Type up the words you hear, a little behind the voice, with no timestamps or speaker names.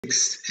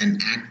It's an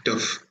act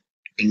of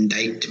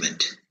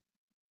indictment.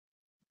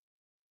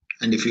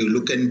 And if you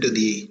look into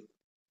the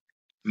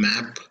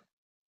map,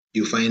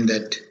 you find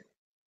that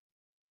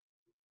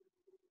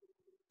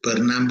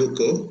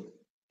Pernambuco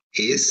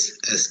is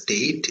a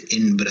state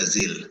in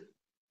Brazil.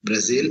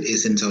 Brazil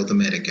is in South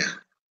America.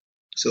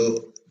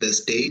 So the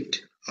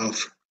state of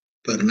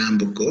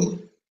Pernambuco,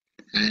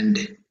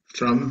 and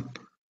from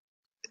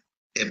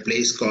a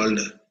place called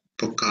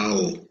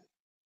Pocao,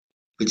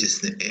 which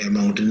is a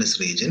mountainous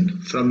region,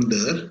 from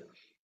there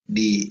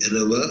the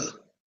river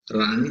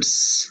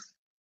runs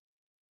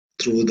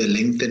through the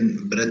length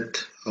and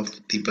breadth of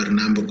the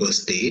Pernambuco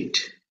state,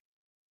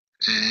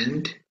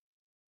 and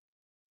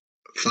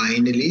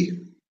finally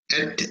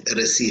at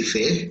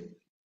Recife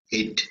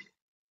it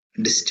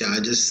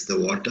discharges the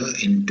water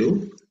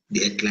into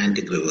the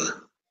Atlantic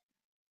River.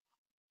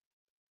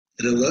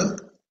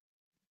 River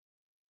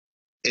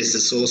is the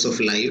source of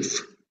life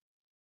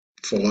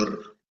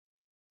for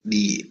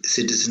the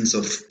citizens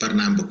of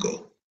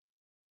Pernambuco.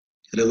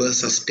 River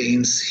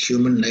sustains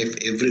human life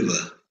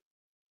everywhere.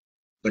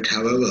 But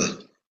however,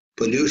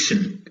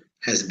 pollution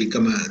has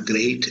become a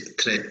great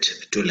threat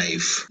to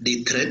life.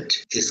 The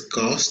threat is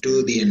caused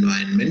to the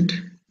environment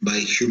by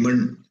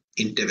human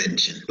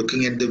intervention.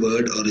 Looking at the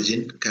word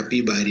origin,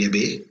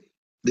 Capibaribe,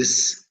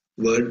 this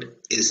word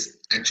is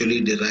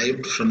actually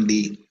derived from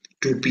the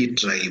Tupi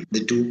tribe.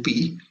 The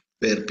Tupi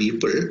were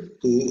people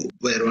who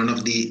were one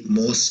of the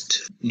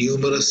most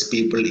numerous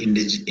people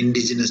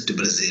indigenous to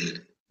Brazil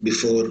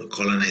before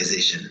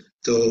colonization.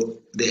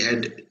 So they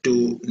had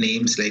two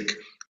names like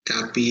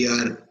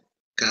Capibaribe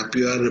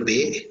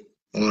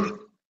or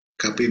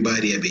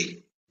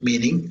Capibaribe,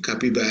 meaning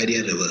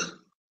Capibaribe River.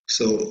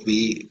 So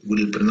we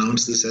will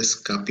pronounce this as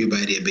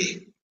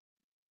Capibaribe.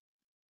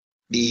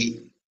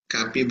 The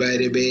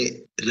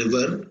Capibaribe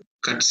River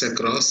cuts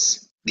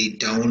across the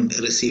town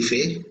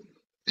Recife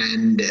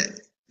and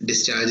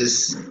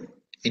discharges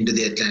into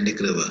the Atlantic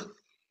River.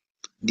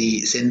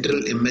 The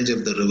central image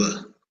of the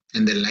river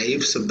and the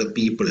lives of the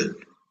people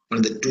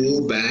on the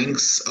two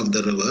banks of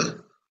the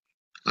river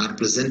are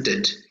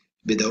presented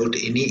without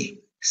any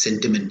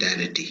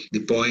sentimentality.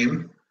 The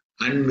poem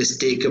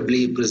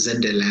unmistakably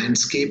presents a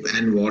landscape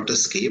and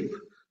waterscape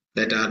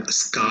that are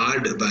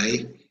scarred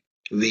by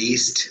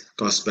waste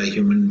caused by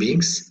human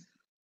beings,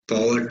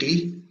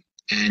 poverty,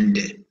 and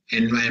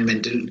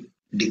environmental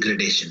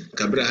degradation.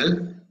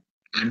 Cabral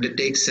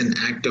undertakes an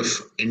act of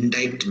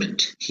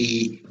indictment.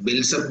 He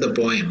builds up the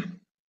poem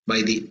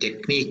by the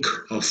technique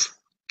of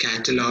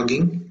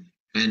cataloging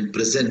and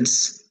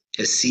presents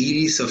a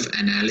series of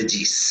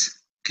analogies.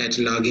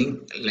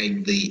 Cataloging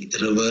like the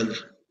river,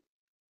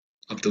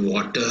 of the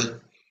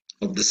water,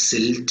 of the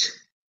silt,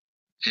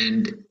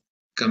 and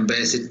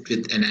compares it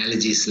with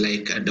analogies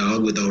like a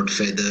dog without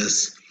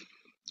feathers,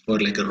 or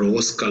like a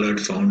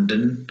rose-colored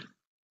fountain,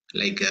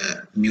 like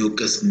a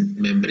mucous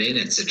membrane,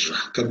 etc.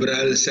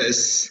 Cabral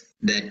says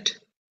that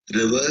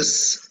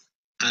rivers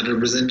are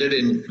represented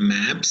in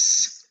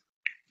maps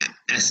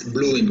as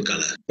blue in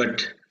color,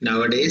 but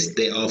nowadays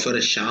they offer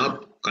a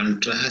sharp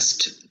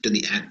contrast to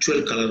the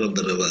actual color of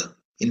the river.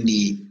 In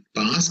the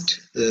past,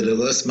 the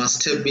rivers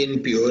must have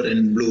been pure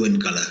and blue in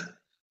color,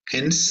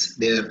 hence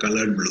they are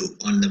colored blue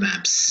on the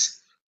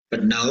maps.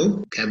 But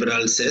now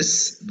Cabral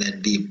says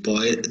that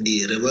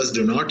the rivers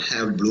do not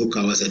have blue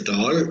covers at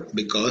all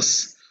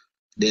because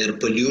they are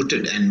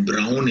polluted and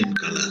brown in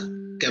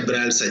color.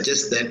 Cabral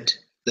suggests that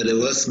the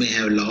rivers may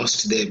have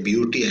lost their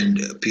beauty and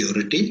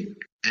purity,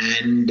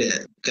 and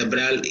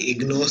Cabral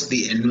ignores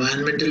the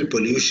environmental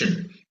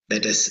pollution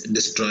that has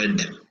destroyed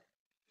them.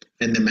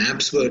 When the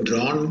maps were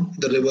drawn,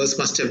 the rivers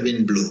must have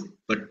been blue,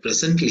 but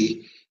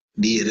presently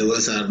the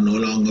rivers are no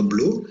longer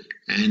blue,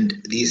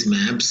 and these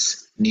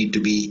maps need to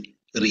be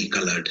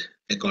recolored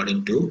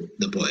according to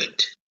the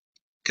poet.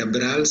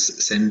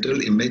 Cabral's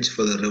central image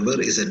for the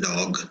river is a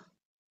dog.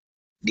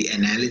 The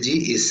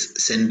analogy is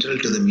central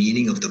to the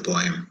meaning of the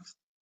poem.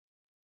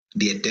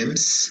 The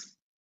attempts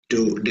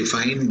to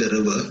define the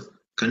river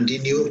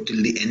continue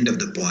till the end of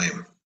the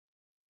poem.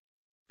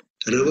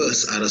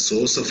 Rivers are a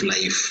source of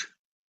life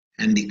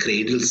and the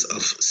cradles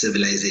of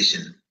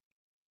civilization.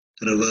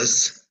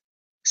 Rivers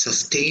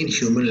sustain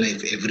human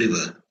life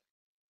everywhere,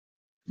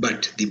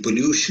 but the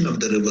pollution of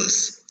the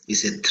rivers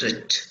is a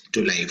threat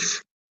to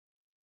life.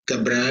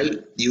 Cabral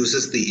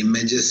uses the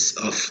images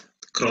of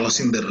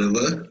crossing the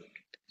river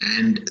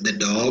and the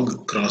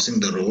dog crossing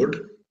the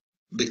road,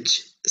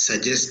 which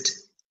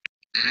suggest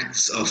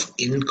acts of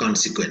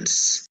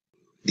inconsequence.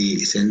 The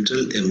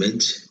central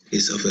image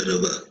is of a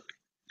river,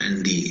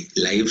 and the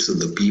lives of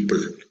the people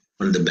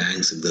on the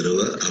banks of the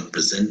river are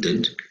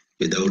presented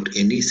without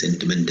any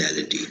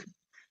sentimentality.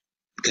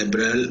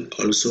 Cabral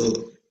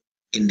also,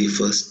 in the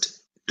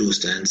first two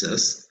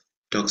stanzas,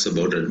 talks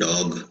about a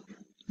dog.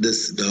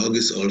 This dog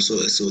is also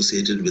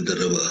associated with the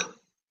river.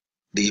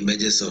 The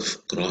images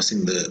of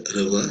crossing the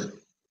river,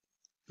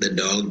 the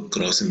dog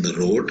crossing the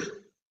road,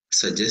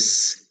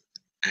 suggests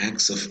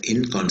acts of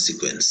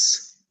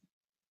inconsequence.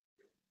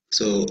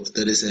 So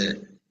there is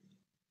a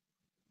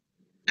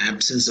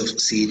absence of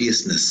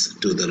seriousness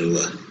to the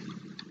river.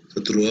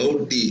 So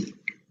throughout the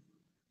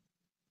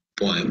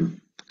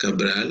poem,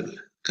 Cabral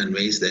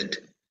conveys that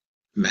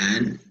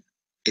man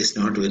is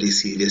not very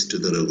serious to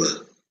the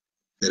river.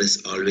 There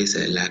is always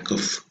a lack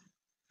of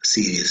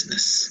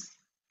seriousness.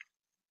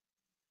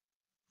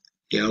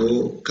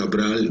 Joao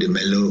Cabral de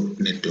Melo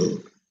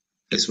Neto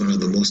is one of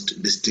the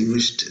most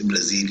distinguished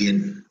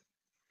Brazilian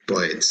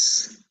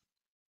poets.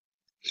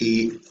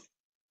 He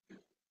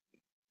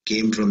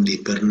came from the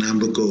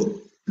Pernambuco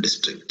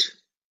district.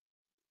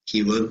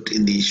 He worked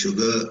in the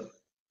sugar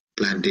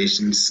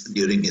plantations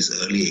during his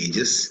early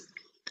ages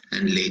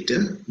and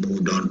later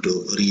moved on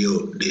to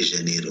Rio de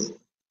Janeiro.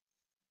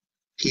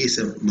 He is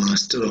a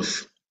master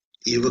of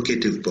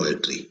evocative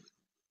poetry.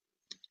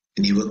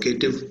 And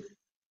evocative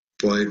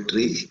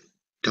poetry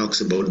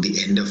talks about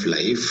the end of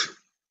life,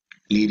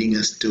 leading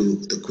us to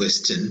the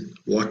question,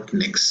 what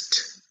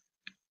next?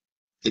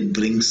 It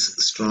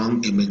brings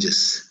strong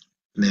images,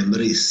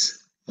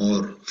 memories,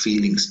 or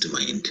feelings to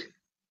mind.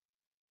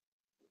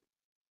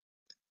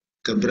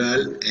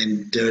 Cabral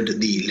entered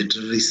the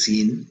literary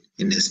scene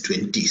in his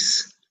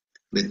 20s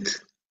with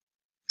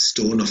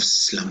Stone of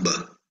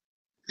Slumber,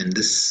 and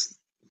this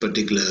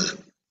particular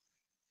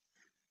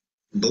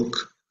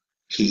book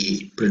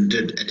he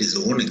printed at his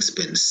own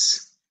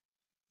expense.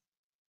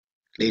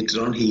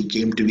 Later on, he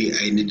came to be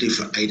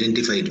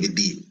identified with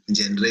the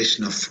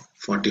generation of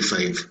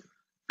 45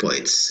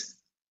 poets.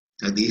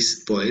 Now,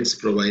 these poets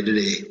provided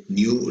a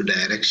new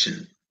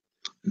direction,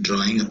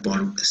 drawing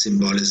upon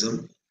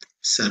symbolism,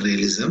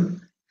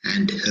 surrealism,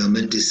 and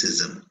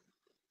hermeticism,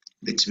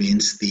 which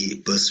means the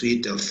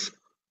pursuit of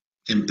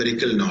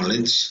empirical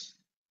knowledge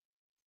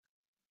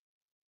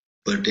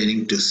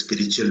pertaining to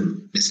spiritual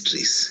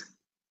mysteries.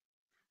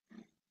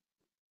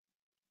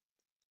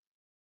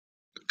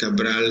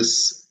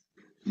 Cabral's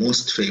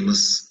most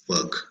famous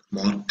work,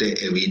 Morte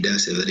e Vida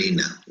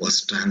Severina,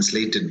 was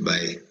translated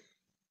by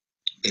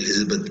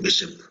Elizabeth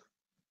Bishop,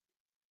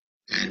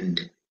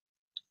 and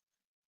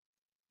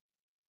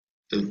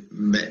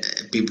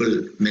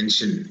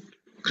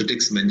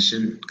critics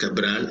mention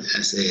Cabral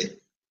as a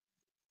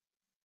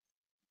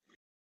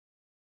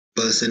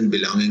person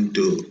belonging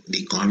to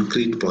the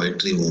concrete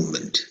poetry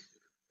movement.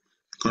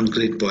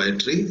 Concrete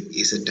poetry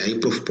is a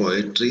type of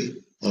poetry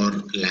or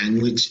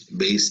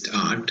language-based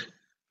art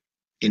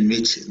in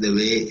which the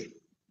way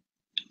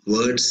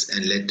words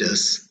and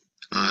letters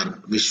are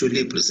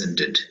visually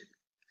presented,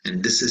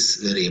 and this is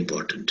very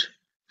important,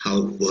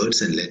 how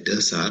words and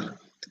letters are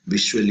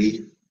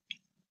visually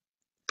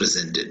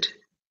presented.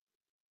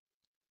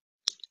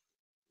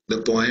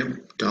 The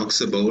poem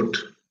talks about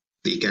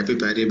the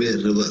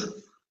Capibaribe river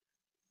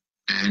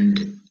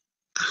and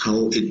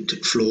how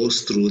it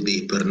flows through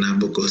the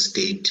Pernambuco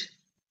state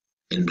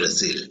in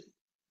Brazil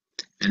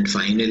and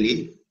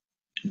finally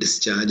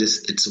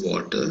discharges its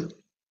water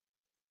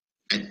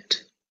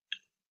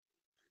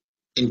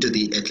into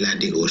the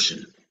Atlantic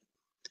Ocean.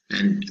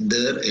 And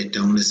there a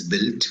town is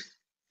built.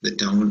 The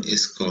town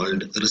is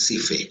called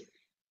Recife.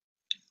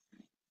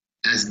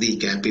 As the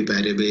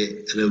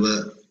Capibaribe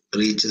river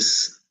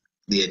reaches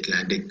the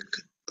Atlantic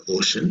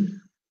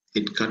Ocean,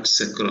 it cuts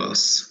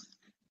across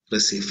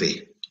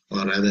Recife,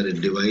 or rather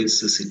it divides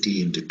the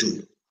city into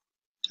two.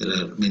 There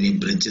are many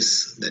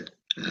bridges that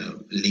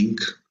link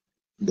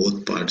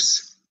both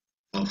parts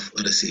of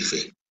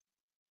Recife.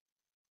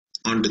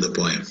 On to the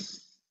poem.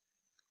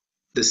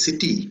 The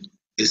city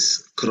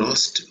is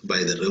crossed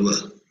by the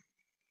river,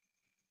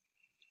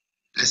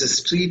 as a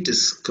street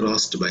is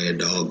crossed by a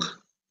dog,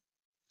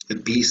 a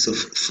piece of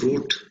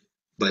fruit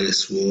by a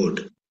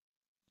sword.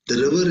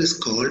 The river is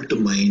called to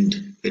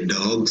mind a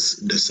dog's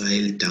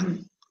docile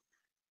tongue,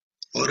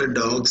 or a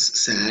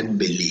dog's sad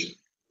belly,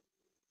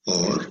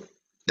 or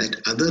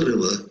that other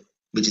river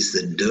which is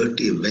the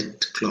dirty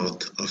wet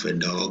cloth of a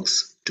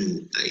dog's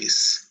two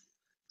eyes.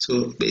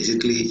 So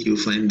basically you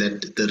find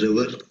that the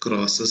river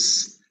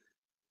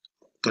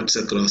cuts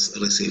across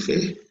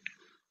Recife,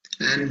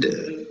 and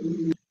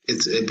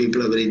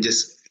people are very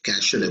just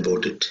casual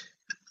about it.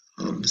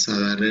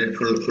 സാധാരണ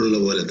ഉള്ള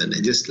പോലെ തന്നെ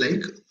just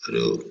like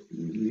ഒരു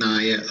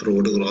നായ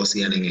road cross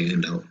ചെയ്യുകയാണെങ്കിൽ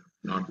ഉണ്ടാവും,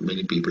 not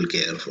many people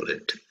care for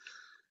it.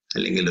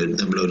 അല്ലെങ്കിൽ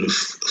നമ്മളൊരു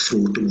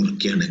fruit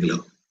മുറിക്കുകയാണെങ്കിലോ,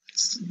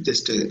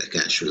 just a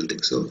casual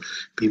thing. So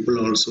people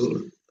also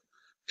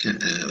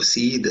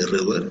see the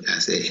river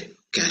as a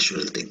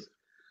casual thing.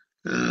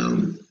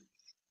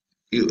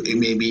 It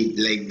may be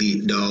like the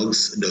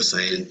dog's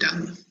docile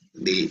tongue.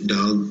 The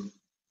dog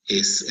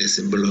is a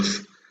symbol of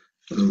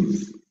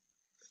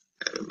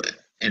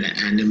an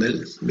animal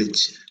which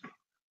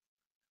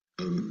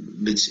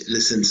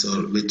listens or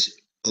which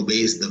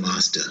obeys the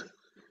master.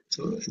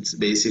 So it's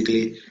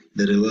basically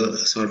the river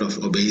sort of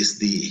obeys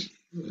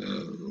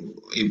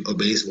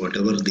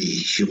whatever the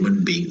human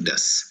being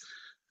does.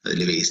 അതിൽ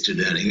waste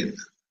ഇടുകയാണെങ്കിൽ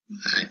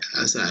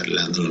സാരില്ല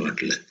എന്നുള്ള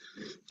മട്ടില്.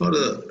 Or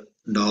the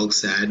dog's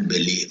sad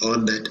belly, or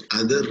that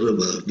other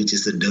river which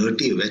is the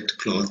dirty wet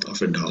cloth of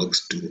a dog's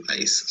two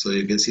eyes. So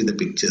you can see the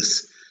pictures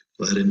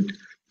wherein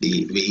the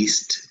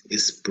waste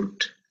is put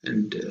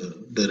and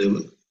the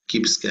river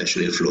keeps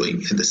casually flowing.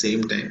 At the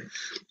same time,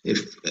 if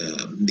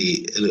the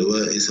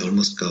river is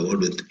almost covered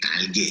with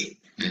algae,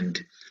 and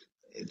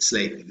it's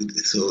like,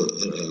 so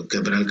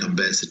Cabral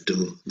compares it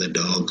to the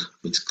dog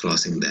which is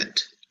crossing that,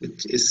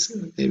 which is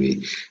maybe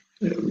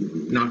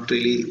not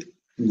really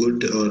good,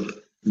 or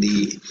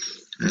the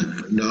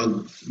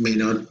dog may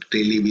not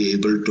really be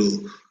able to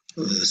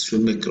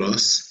swim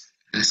across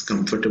as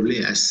comfortably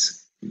as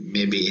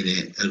maybe in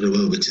a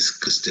river which is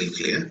crystal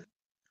clear.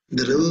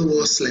 The river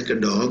was like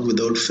a dog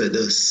without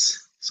feathers.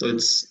 So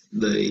it's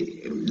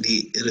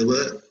the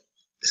river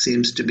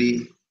seems to be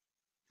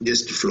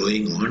just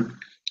flowing on.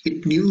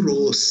 It knew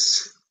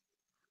rose,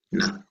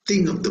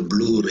 nothing of the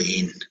blue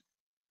rain,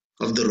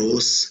 of the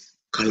rose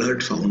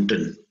colored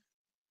fountain.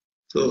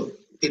 So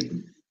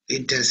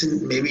it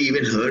hasn't maybe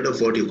even heard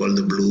of what you call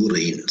the blue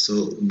rain. So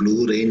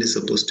blue rain is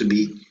supposed to be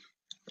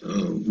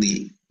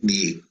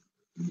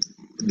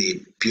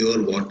the pure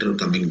water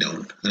coming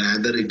down.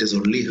 Rather, it has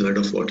only heard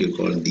of what you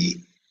call the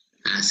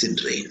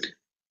acid rain,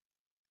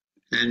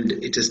 and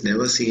it has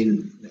never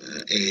seen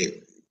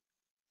a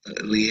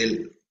real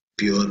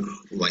pure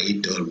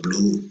white or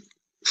blue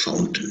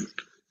fountain.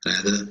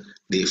 Rather,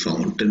 the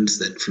fountains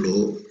that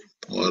flow,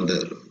 or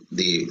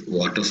the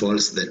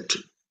waterfalls that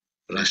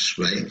rush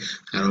by,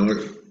 are all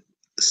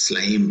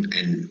slime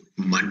and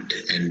mud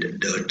and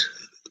dirt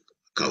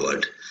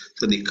covered.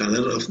 So the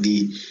color of the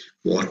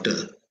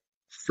water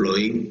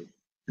flowing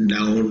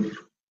down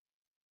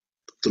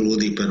through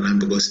the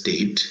Pernambuco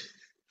state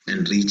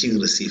and reaching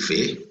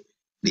Recife,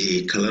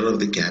 the color of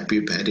the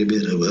Capibaribe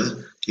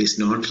river is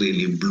not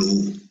really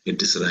blue.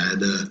 It is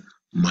rather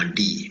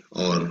muddy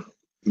or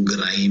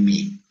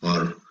grimy,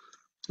 or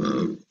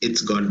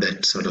it's got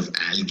that sort of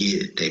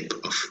algae type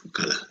of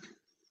color.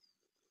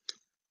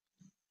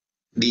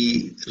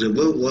 The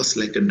river was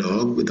like a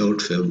dog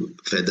without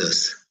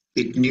feathers.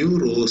 It knew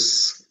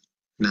rose,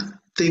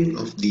 nothing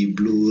of the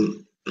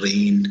blue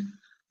rain,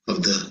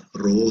 of the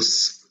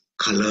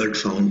rose-colored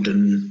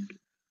fountain,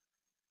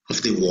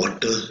 of the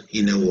water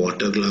in a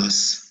water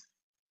glass,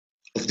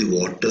 of the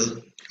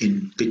water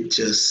in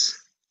pitchers,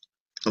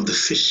 of the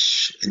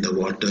fish in the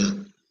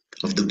water,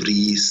 of the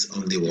breeze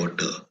on the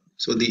water.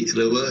 So the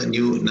river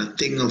knew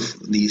nothing of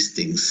these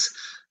things,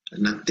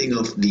 nothing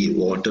of the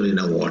water in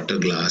a water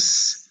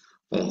glass,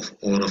 or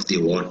of the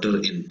water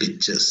in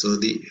pitchers. So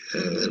the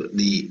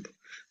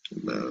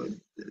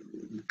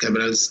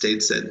Cabral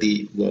states that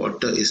the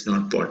water is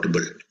not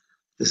potable.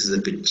 This is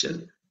a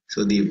picture.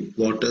 So the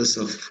waters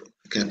of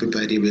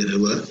Capibaribe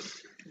river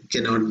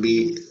cannot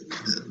be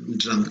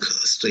drunk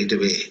straight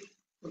away,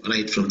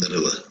 right from the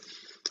river.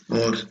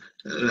 Or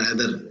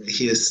rather,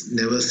 he has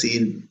never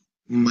seen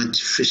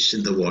much fish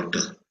in the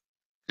water,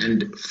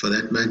 and for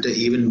that matter,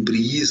 even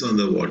breeze on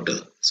the water.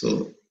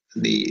 So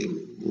the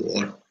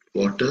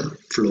water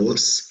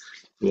flows.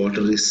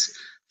 Water is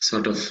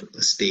sort of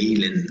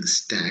stale and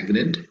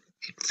stagnant.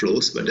 It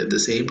flows, but at the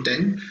same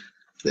time,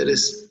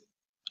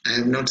 I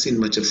have not seen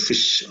much of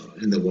fish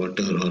in the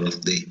water,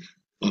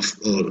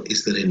 or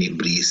is there any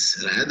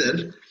breeze?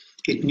 Rather,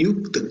 it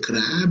knew the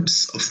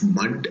crabs of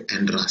mud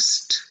and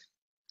rust.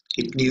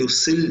 It knew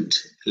silt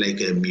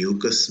like a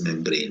mucous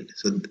membrane.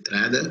 So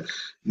rather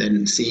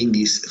than seeing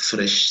these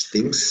fresh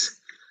things,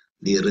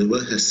 the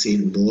river has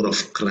seen more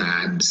of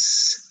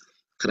crabs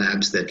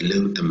that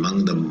live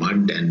among the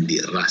mud and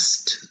the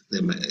rust,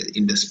 the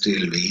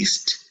industrial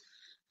waste.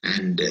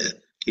 And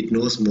it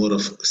knows more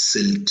of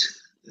silt,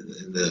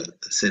 in the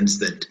sense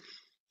that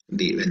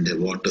when the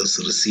waters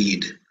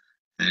recede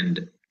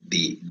and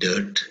the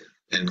dirt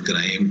and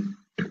grime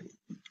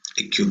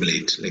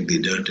accumulate, like the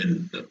dirt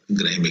and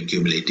grime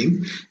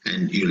accumulating,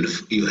 and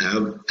you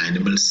have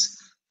animals,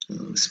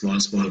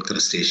 small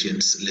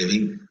crustaceans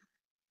living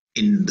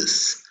in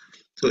this.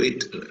 So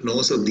it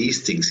knows of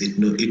these things. It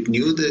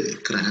knew the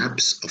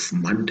crabs of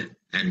mud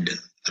and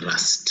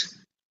rust.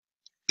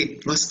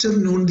 It must have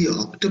known the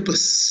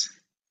octopus,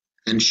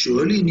 and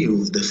surely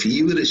knew the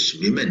feverish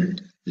women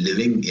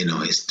living in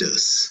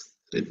oysters.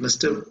 It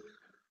must have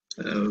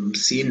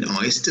seen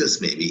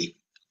oysters maybe,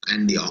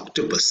 and the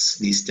octopus,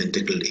 these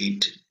tentacled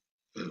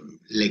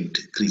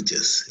eight-legged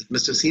creatures. It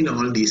must have seen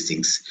all these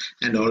things.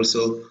 And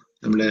also,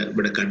 it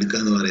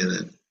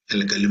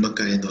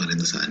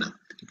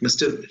must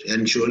have,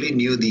 and surely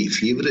knew the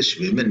feverish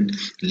women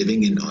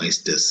living in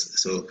oysters.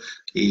 So,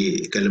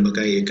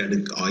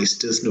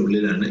 oysters,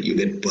 you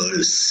get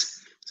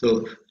pearls.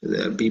 So,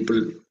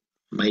 people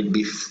might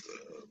be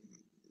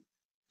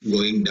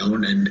going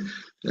down and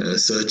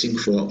searching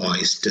for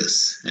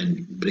oysters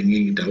and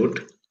bringing it out,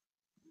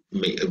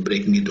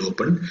 breaking it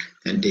open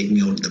and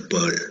taking out the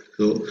pearl.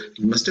 So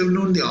it must have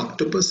known the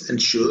octopus,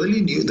 and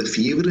surely knew the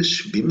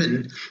feverish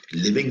women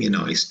living in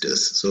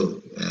oysters.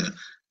 So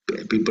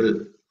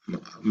people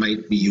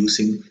might be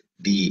using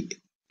the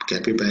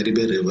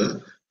Capibaribe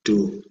river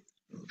to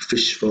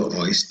fish for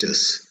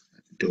oysters,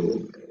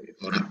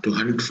 or to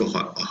hunt for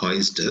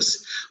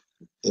oysters,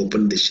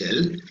 open the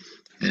shell,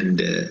 and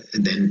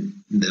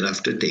then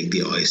thereafter take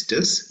the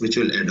oysters, which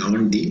will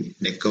adorn the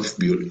neck of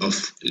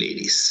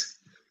ladies.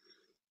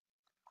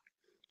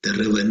 The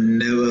river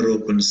never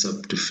opens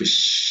up to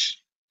fish,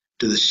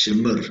 to the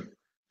shimmer,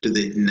 to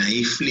the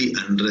naively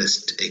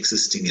unrest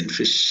existing in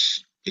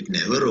fish. It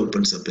never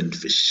opens up in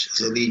fish.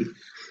 So the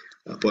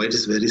poet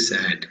is very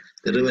sad.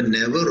 The river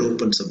never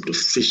opens up to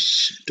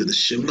fish, to the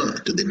shimmer,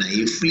 to the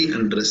naively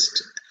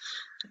unrest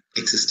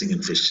existing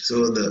in fish.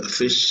 So the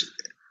fish,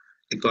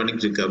 according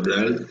to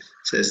Cabral,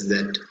 says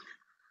that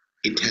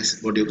it has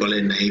what you call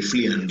a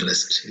naively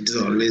unrest. It is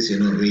always,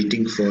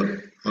 waiting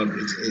for, or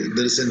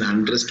there is an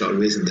unrest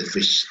always in the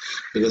fish,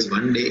 because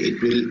one day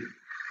it will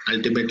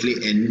ultimately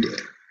end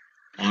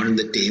on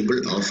the table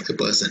of a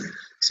person.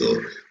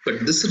 So,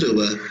 but this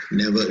river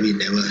we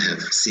never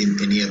have seen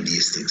any of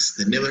these things.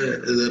 The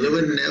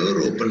river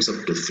never opens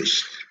up to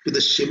fish, to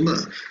the shimmer,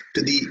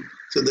 to the.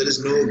 So there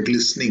is no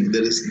glistening.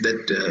 There is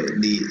that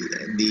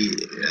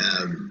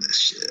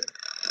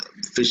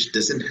fish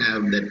doesn't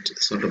have that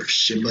sort of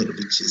shimmer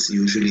which is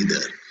usually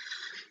there.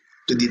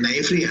 To the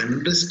naively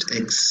unrest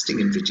existing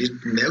in fish, it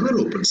never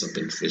opens up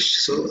in fish.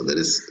 So there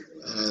is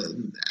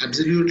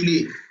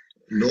absolutely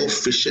no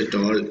fish at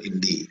all in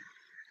the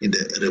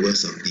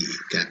rivers of the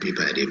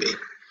Capibaribe.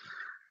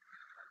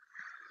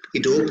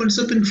 It opens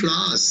up in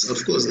flowers.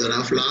 Of course, there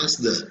are flowers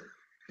there.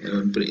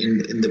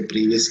 In the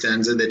previous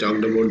stanza, they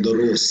talked about the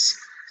rose.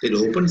 It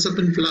opens up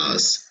in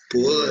flowers,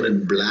 poor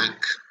and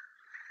black,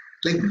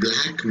 like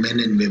black men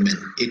and women.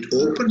 It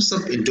opens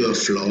up into a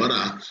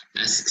flora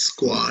as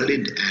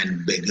squalid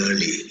and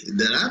beggarly.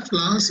 There are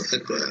flowers,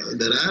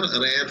 there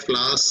are rare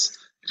flowers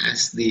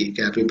as the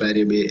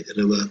Capibaribe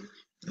river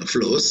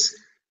flows,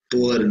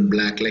 poor and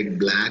black, like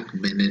black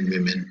men and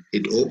women.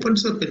 It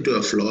opens up into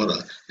a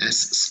flora as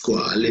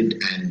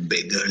squalid and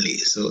beggarly.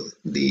 So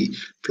the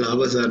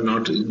flowers are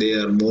not, they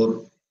are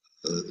more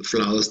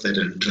flowers that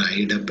are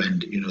dried up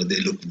and they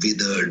look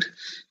withered,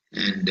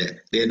 and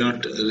they're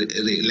not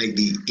like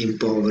the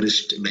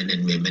impoverished men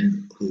and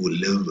women who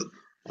live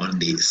on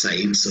the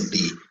sides of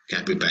the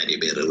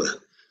Capibaribe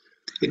river.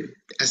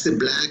 As the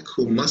black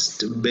who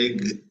must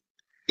beg,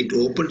 it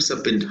opens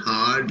up in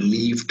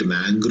hard-leaved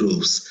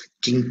mangroves,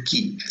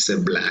 kinky as a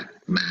black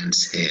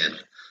man's hair.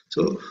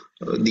 So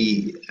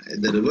the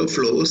river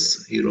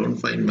flows, you don't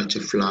find much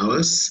of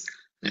flowers,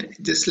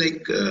 just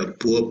like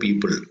poor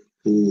people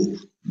who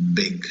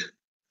beg,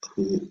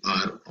 who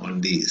are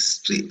on the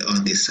street,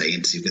 on the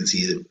sides. You can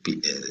see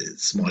the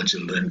small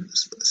children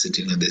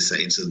sitting on the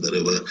sides of the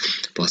river,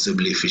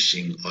 possibly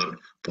fishing or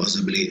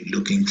possibly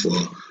looking for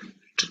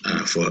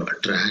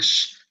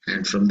trash,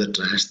 and from the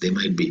trash they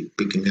might be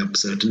picking up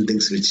certain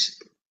things which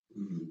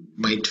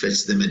might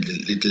fetch them a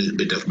little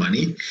bit of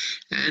money.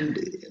 And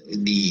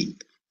the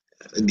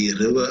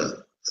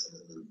river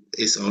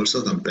is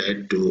also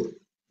compared to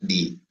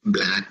the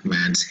black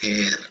man's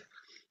hair,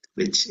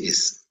 which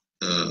is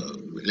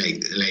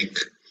like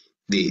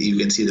you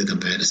can see the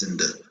comparison,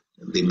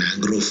 the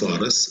mangrove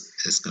forest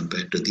as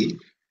compared to the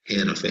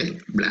hair of a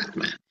black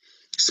man.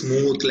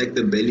 Smooth like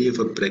the belly of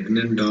a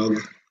pregnant dog,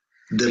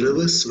 the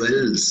river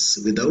swells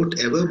without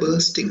ever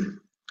bursting.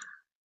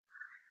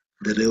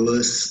 The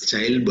river's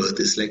childbirth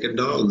is like a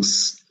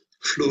dog's,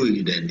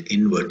 fluid and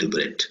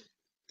invertebrate.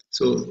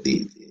 So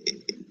the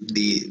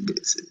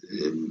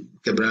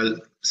Cabral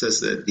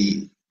says that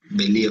the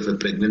belly of a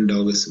pregnant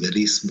dog is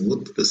very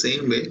smooth. The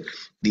same way,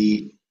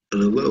 the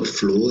river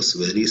flows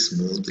very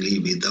smoothly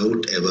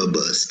without ever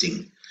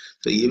bursting.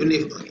 So even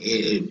if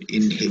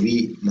in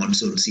heavy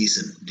monsoon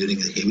season, during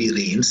the heavy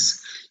rains,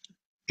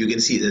 you can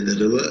see that the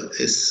river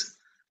is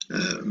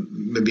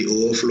maybe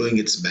overflowing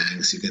its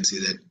banks. You can see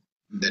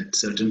that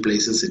certain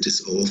places it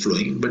is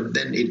overflowing, but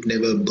then it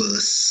never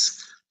bursts.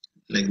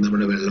 Like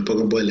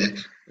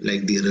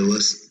like the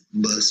rivers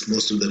burst,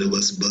 most of the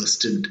rivers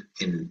burst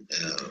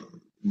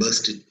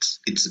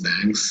its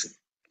banks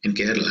in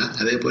Kerala.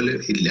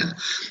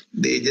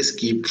 They just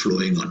keep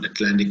flowing on.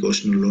 Atlantic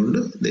Ocean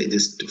alone, they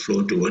just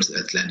flow towards the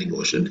Atlantic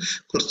Ocean.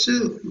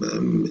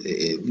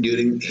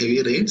 During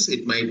heavy rains,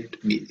 it might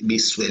be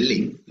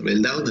swelling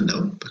well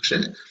down,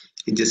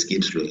 it just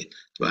keeps flowing.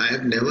 So I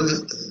have never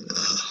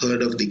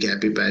heard of the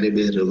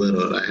Capibaribe river,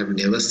 or I have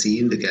never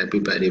seen the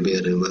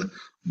Capibaribe river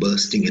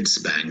bursting its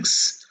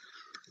banks.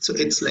 So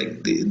it's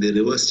like the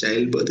river's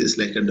childbirth is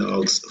like a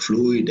dog's,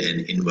 fluid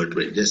and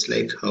invertebrate. Just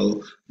like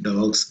how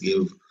dogs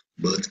give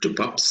birth to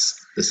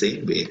pups, the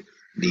same way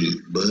the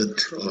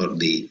birth or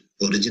the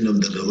origin of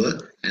the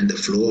river and the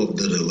flow of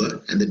the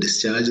river and the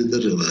discharge of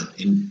the river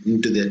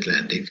into the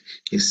Atlantic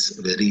is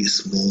very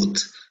smooth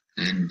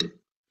and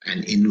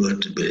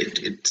invertebrate.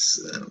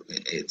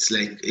 It's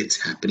like it's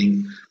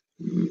happening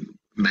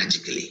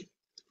magically.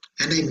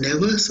 And I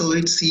never saw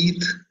it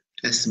seethe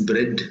as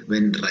bread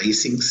when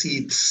rising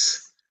seethes.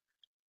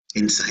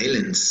 In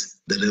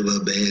silence, the river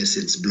bears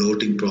its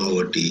bloating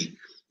poverty,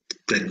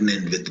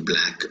 pregnant with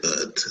black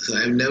earth. So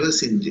I've never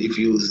seen, if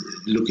you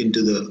look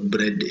into the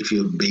bread, if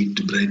you've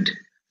baked bread,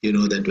 you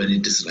know that when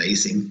it is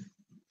rising,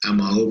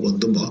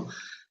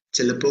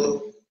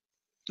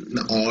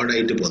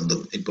 ഓടായിട്ട് പൊന്തും.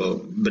 ഇപ്പോൾ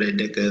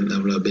ബ്രെഡൊക്കെ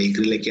നമ്മൾ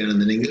ബേക്കറിയിലൊക്കെ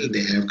ആണെന്നുണ്ടെങ്കിൽ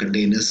they have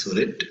containers for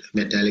it,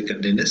 metallic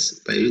containers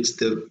by which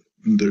the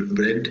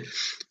bread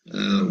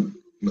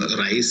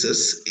rises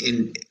in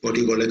what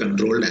you call a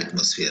controlled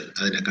atmosphere.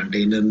 അതിനെ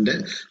കണ്ടെയ്നറിന്റെ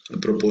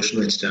proportion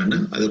വെച്ചിട്ടാണ്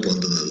അത്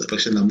പൊന്തുന്നത്.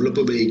 പക്ഷെ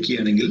നമ്മളിപ്പോൾ bake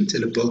ചെയ്യുകയാണെങ്കിൽ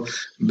ചിലപ്പോൾ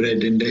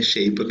ബ്രെഡിന്റെ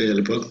ഷേപ്പ് ഒക്കെ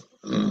ചിലപ്പോൾ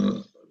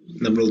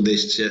നമ്മൾ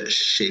ഉദ്ദേശിച്ച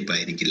ഷേപ്പ്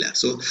ആയിരിക്കില്ല.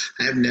 So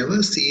I have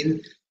never seen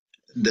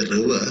the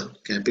river,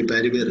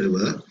 Capibaribe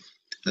River,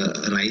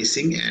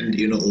 rising and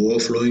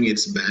overflowing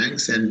its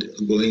banks and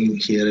going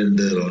here and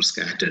there or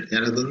scattered.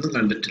 ഞാൻ അതൊന്നും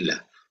കണ്ടിട്ടില്ല.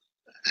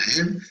 I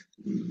have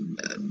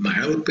മഴ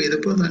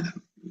പെയ്തപ്പോൾ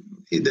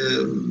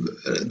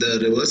the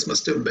rivers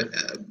must have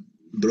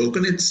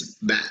broken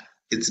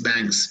its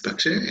banks.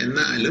 പക്ഷെ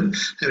എന്നാലും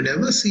I have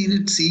never seen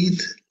it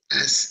seethe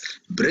as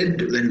bread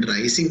when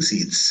rising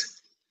seethes.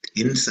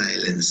 In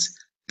silence,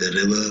 the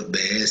river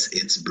bears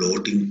its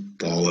bloating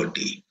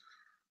poverty.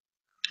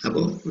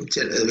 അപ്പോൾ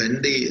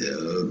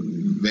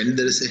when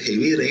there is a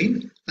heavy rain,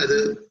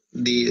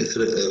 the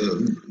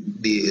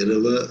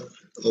river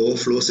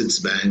overflows its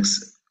banks.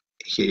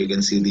 Here you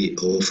can see the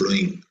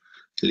overflowing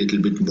a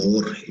little bit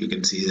more. You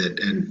can see that,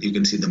 and you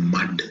can see the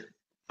mud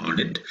on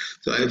it.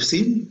 So I have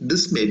seen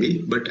this maybe,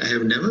 but I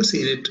have never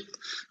seen it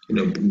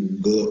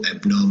go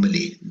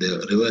abnormally. The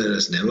river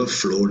has never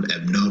flowed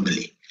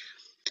abnormally,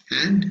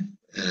 and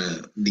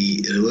the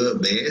river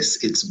bears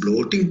its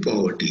bloating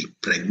poverty,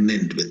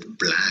 pregnant with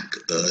black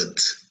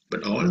earth.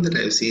 But all that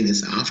I've seen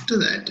is after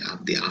that,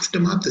 the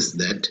aftermath is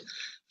that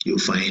you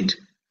find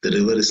the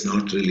river is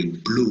not really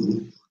blue,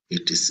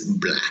 it is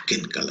black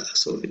in color.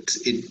 So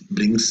it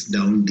brings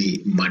down the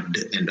mud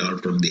and all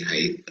from the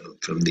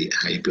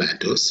high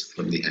plateaus,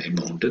 from the high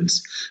mountains.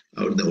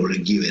 അവിടുന്ന്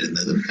ഒഴുകി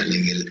വരുന്നതും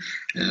അല്ലെങ്കിൽ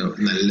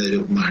നല്ലൊരു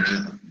മഴ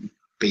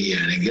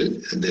പെയ്യാണെങ്കിൽ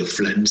the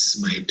floods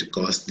might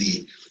cause the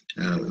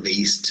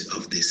waste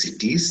of the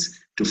cities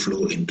to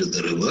flow into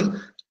the river.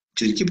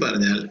 ചുരുക്കി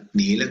പറഞ്ഞാൽ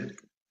നീല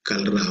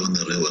colour ആവുന്ന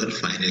river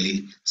finally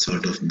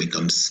sort of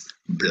becomes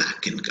black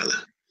in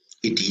color.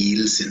 It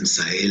yields in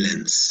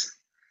silence,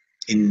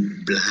 in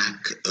black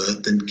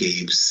earthen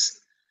caves,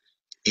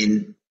 in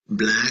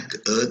black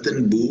earthen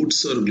boots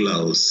or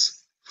gloves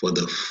for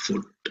the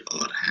foot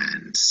or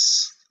hands.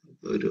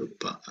 ഒരു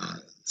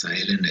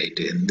silent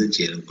ആയിട്ട് എന്ത്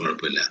ചെയ്യാനും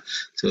കുഴപ്പമില്ല.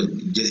 So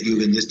you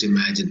can just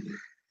imagine,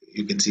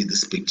 you can see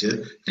this picture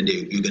and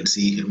you can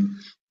see him,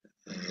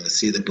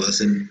 see the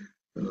person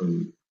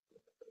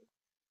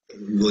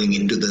going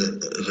into the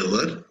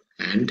river,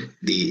 and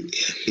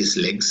his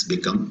legs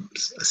become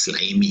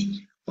slimy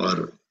or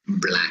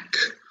black.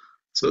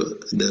 So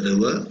the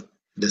river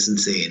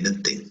doesn't say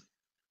anything.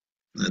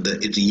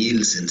 It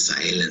yields in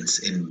silence,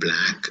 in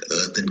black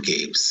earthen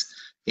caves,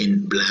 in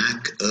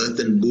black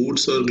earthen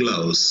boots or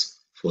gloves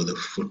for the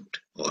foot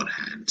or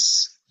hands.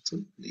 So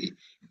the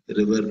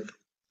river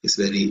is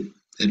very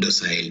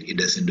docile. It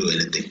doesn't do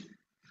anything,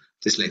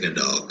 just like a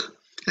dog,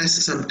 as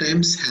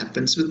sometimes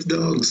happens with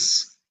dogs.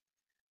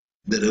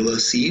 The river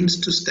seems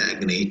to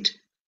stagnate.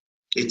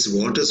 Its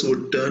waters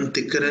would turn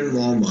thicker and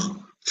warmer,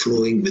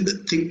 flowing with the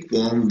thick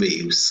warm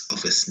waves of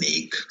a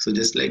snake. So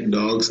just like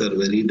dogs are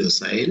very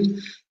docile,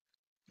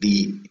 the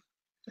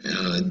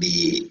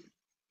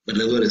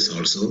river is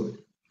also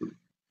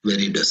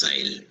very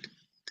docile.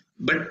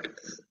 But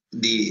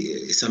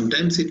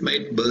sometimes it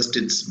might burst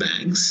its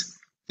banks,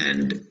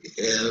 and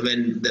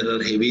when there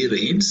are heavy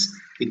rains,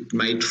 it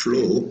might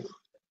flow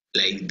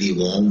like the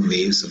warm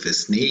waves of a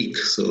snake.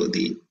 So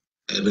the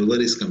river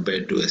is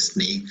compared to a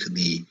snake.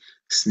 The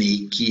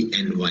snaky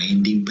and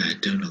winding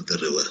pattern of the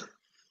river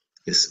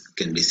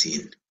can be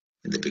seen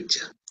in the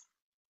picture.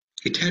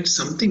 It had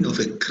something of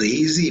a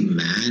crazy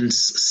man's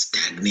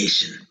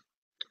stagnation.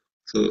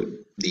 So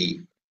the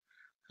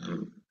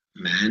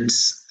man's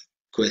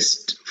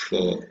quest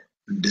for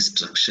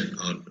destruction,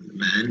 or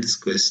man's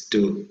quest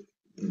to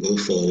go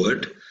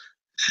forward,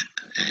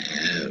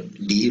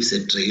 leaves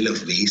a trail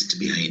of waste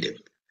behind him.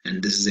 And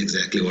this is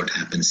exactly what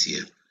happens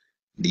here.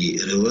 The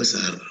rivers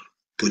are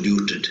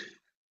polluted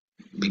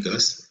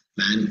because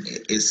man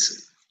is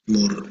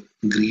more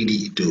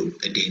greedy to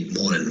attain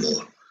more and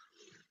more.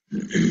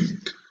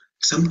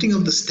 Something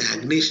of the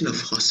stagnation of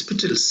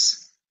hospitals,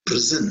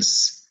 prisons,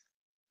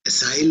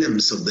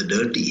 asylums of the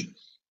dirty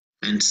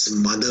and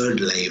smothered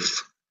life.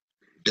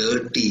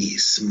 Dirty,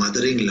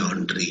 smothering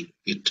laundry,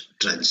 it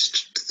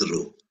trudged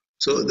through.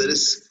 So there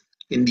is,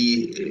 in the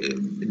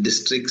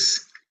districts,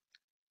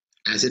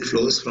 as it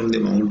flows from the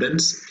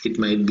mountains, it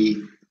might be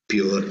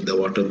pure, the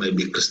water might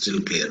be crystal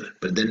clear.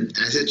 But then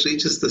as it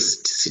reaches the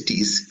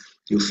cities,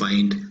 you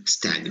find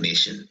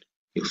stagnation,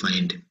 you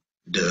find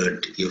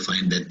dirt, you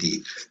find that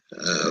the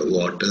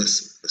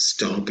waters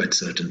stop at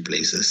certain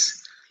places.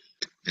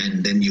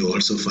 And then you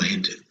also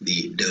find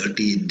the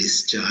dirty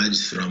discharge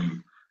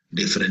from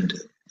different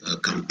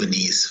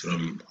companies,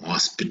 from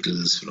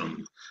hospitals,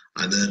 from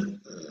other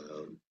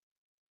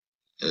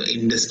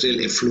industrial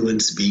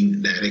effluents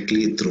being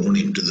directly thrown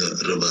into the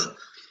river,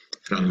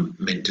 from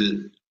mental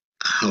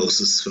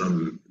houses,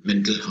 from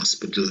mental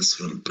hospitals,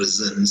 from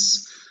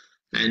prisons.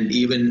 And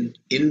even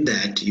in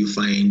that you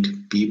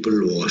find people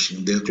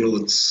washing their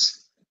clothes.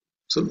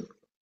 So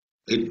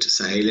it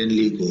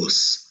silently goes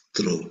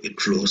through, it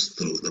flows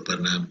through the